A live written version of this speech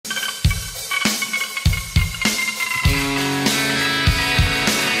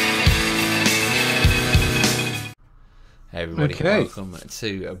Everybody, Okay. welcome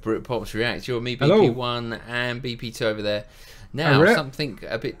to Britpops React. You're me, Hello. BP1 and BP2 over there. Now, Hi, something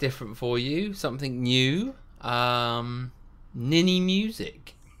a bit different for you, something new. Nini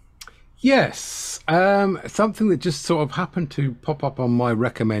music. Yes, something that just sort of happened to pop up on my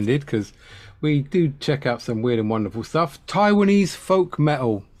recommended, because we do check out some weird and wonderful stuff. Taiwanese folk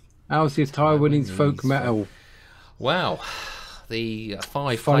metal. How's your Taiwanese folk metal? Wow. The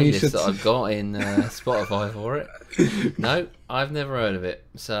five Funny playlists that I've got in Spotify for it. No, I've never heard of it.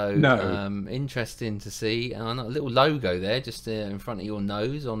 So No. interesting to see. And a little logo there, just in front of your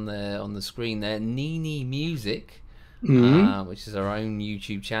nose on the screen there. Nini Music, which is our own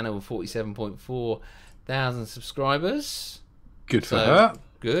YouTube channel with 47.4 thousand subscribers. Good for her.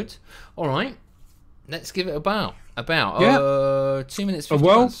 Good. All right, let's give it a bow. Yeah. 2 minutes 50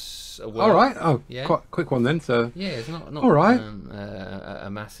 well. months. All right. Oh, yeah. quite quick one then. So yeah, it's not all right. A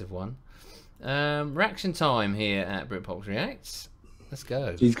massive one. Reaction time here at Britpops Reacts. Let's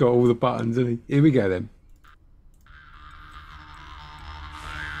go. He's got all the buttons, isn't he? Here we go then.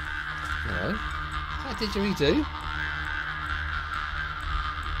 Hello. Is that didgeridoo?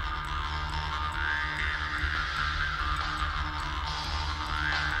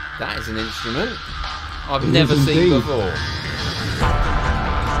 That is an instrument I've never seen before.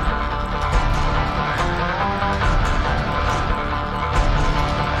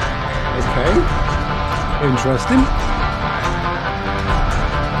 Okay. Interesting.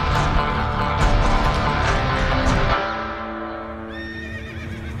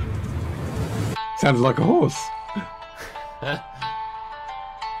 Sounds like a horse.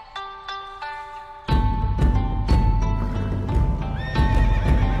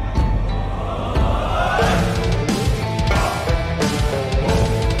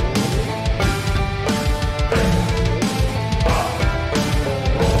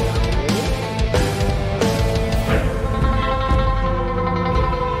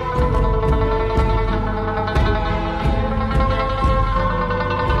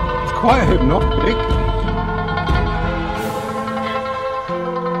 Quite hypnotic.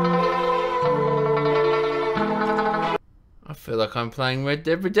 I feel like I'm playing Red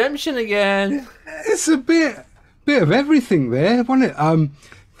Dead Redemption again. It's a bit of everything there, wasn't it?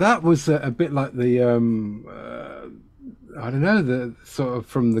 That was a bit like the I don't know, the sort of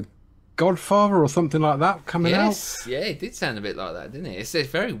from the Godfather or something like that coming out. Yes, yeah, it did sound a bit like that, didn't it? It's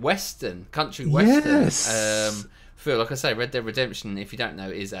very western, country western. Yes. Feel like I say, Red Dead Redemption, if you don't know,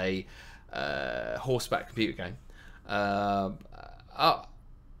 is a horseback computer game. I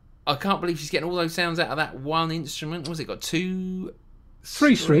can't believe she's getting all those sounds out of that one instrument. What was it got? Three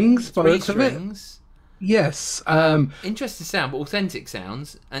strings, by the looks of it. Yes. Interesting sound, but authentic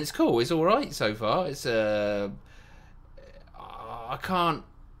sounds, and it's cool. It's all right so far. It's I can't.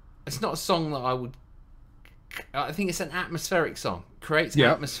 It's not a song that I would. I think it's an atmospheric song. Creates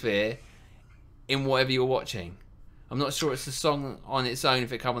atmosphere in whatever you're watching. I'm not sure it's a song on its own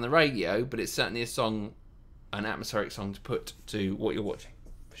if it come on the radio, but it's certainly a song, an atmospheric song to put to what you're watching,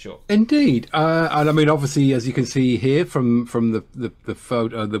 for sure. Indeed, and I mean, obviously, as you can see here from the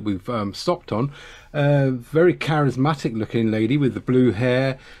photo that we've stopped on, very charismatic looking lady with the blue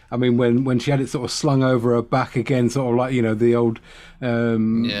hair. I mean, when she had it sort of slung over her back again, sort of like, you know, the old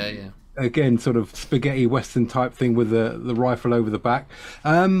again, sort of spaghetti western type thing with the rifle over the back.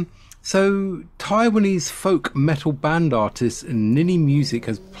 So, Taiwanese folk metal band artist Nini Music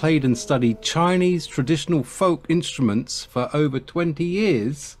has played and studied Chinese traditional folk instruments for over 20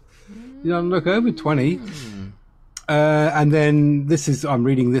 years. You know, look, over 20. And then this is, I'm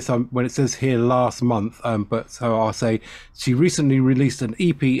reading this when it says here last month, but so I'll say she recently released an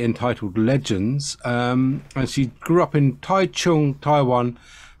EP entitled Legends, and she grew up in Taichung, Taiwan,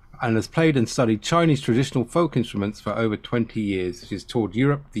 and has played and studied Chinese traditional folk instruments for over 20 years. She's toured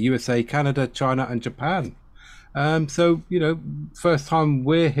Europe, the USA, Canada, China, and Japan. So, you know, first time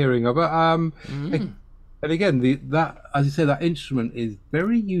we're hearing of it. And again, that, as you say, that instrument is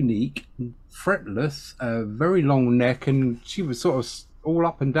very unique, fretless, very long neck, and she was sort of all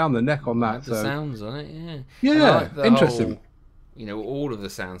up and down the neck on that. The sounds on it, yeah. Yeah, like interesting. Whole, you know, all of the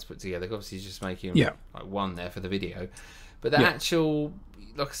sounds put together. Obviously, he's just making like one there for the video, but the actual,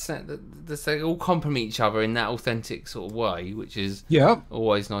 like I said, they all complement each other in that authentic sort of way, which is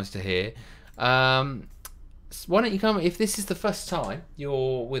always nice to hear. Why don't you come, if this is the first time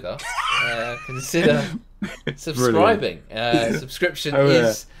you're with us, consider subscribing. Subscription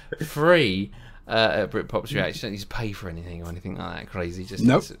is free at Britpops React. You don't need to pay for anything or anything like that crazy. Just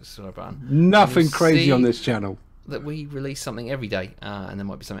subscribe button. Nothing crazy on this channel. that we release something every day, and there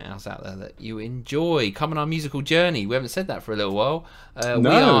might be something else out there that you enjoy. Come on our musical journey. We haven't said that for a little while. No. We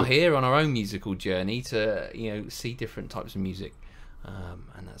are here on our own musical journey to see different types of music,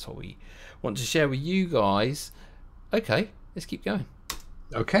 and that's what we want to share with you guys. Okay, let's keep going.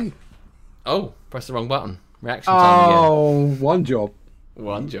 Okay. Oh, press the wrong button. Reaction time again. Oh, one job.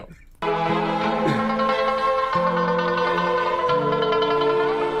 One job.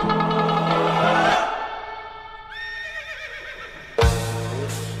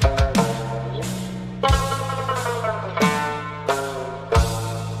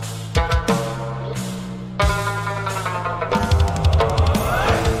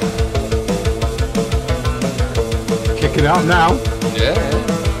 Kick it out now. Yeah.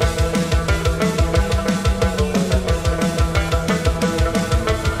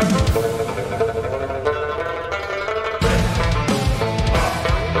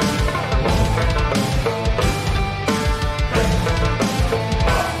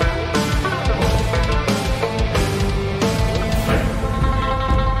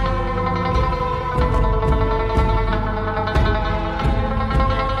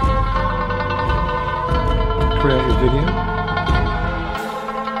 Creative video.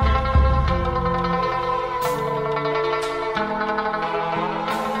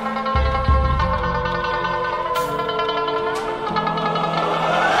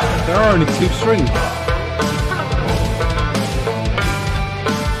 There are only 2 strings.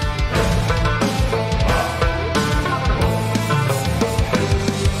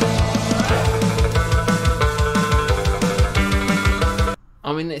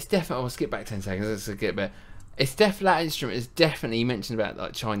 I mean, it's definitely. I'll skip back 10 seconds. Let's get back. It's that instrument is definitely, you mentioned about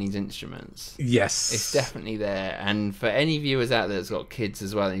like Chinese instruments. Yes. It's definitely there. And for any viewers out there that's got kids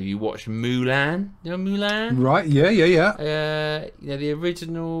as well, if you watch Mulan, you know Mulan? Right, yeah. The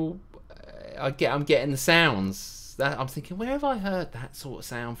original, I'm getting the sounds. That I'm thinking, where have I heard that sort of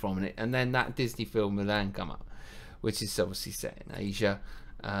sound from? And then that Disney film Mulan come up, which is obviously set in Asia.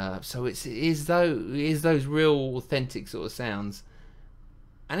 So it is those real authentic sort of sounds.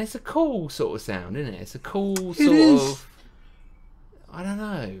 And it's a cool sort of sound, isn't it? It's a cool sort of... I don't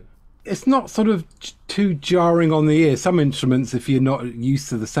know. It's not sort of too jarring on the ear. Some instruments, if you're not used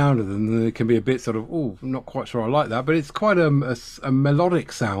to the sound of them, they can be a bit sort of, oh, I'm not quite sure I like that. But it's quite a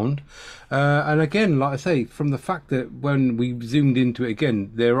melodic sound. And again, like I say, from the fact that when we zoomed into it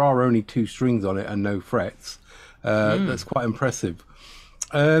again, there are only 2 strings on it and no frets. That's quite impressive.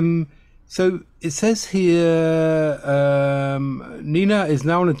 So it says here, Nina is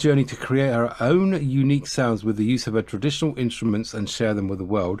now on a journey to create her own unique sounds with the use of her traditional instruments and share them with the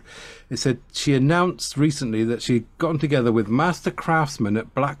world. It said she announced recently that she'd gotten together with master craftsmen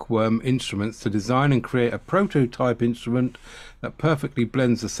at Blackworm Instruments to design and create a prototype instrument that perfectly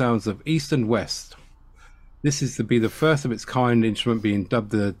blends the sounds of East and West. This is to be the first of its kind instrument, being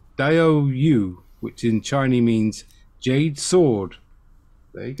dubbed the Dao Yu, which in Chinese means jade sword.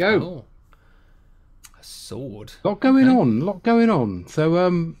 There you go. Oh. Sword. Lot going on.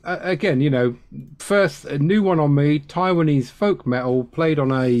 So again, first a new one on me, Taiwanese folk metal played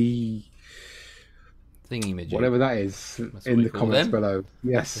on a thingy-majig, whatever that is, in the comments below.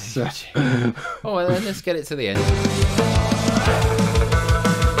 Yes. Oh, well, then let's get it to the end.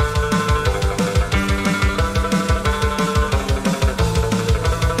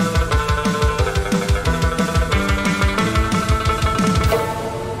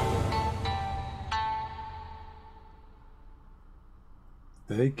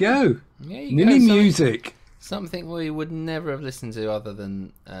 There you go. Nini music. Something we would never have listened to other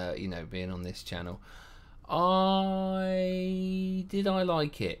than, being on this channel. I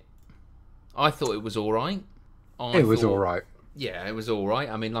like it. I thought it was all right. It was all right. Yeah, it was all right.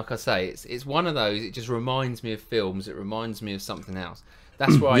 I mean, like I say, it's one of those. It just reminds me of films. It reminds me of something else.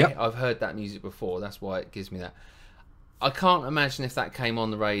 That's why Yep. I've heard that music before. That's why it gives me that. I can't imagine if that came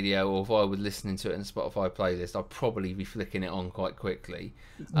on the radio or if I was listening to it in a Spotify playlist, I'd probably be flicking it on quite quickly.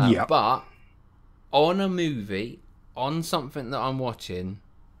 Yep. But on a movie, on something that I'm watching,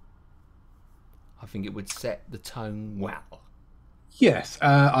 I think it would set the tone well. Yes,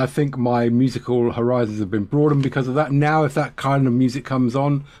 I think my musical horizons have been broadened because of that. Now, if that kind of music comes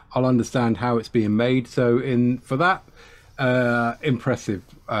on, I'll understand how it's being made. So, for that, impressive.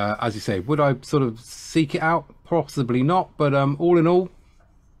 As you say, would I sort of seek it out? Possibly not, but all in all,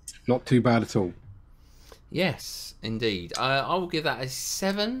 not too bad at all. Yes, indeed. I will give that a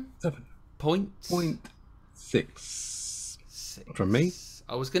 7.6 from me.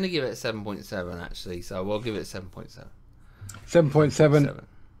 I was going to give it a 7.7 actually, so I'll give it a 7.7. 7.7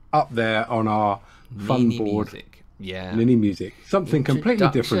 up there on our fun Nini board. Music. Yeah. Nini music. Something completely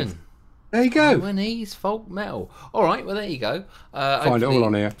different. There you go. Taiwanese folk metal. All right, well, there you go. Find it all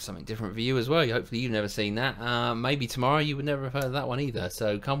on here. Something different for you as well. Hopefully you've never seen that. Maybe tomorrow you would never have heard of that one either.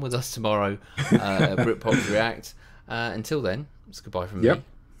 So come with us tomorrow at Britpop React. Until then, it's goodbye from me.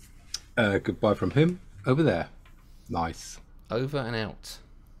 Goodbye from him over there. Nice. Over and out.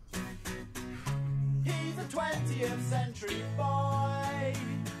 He's a 20th century boy.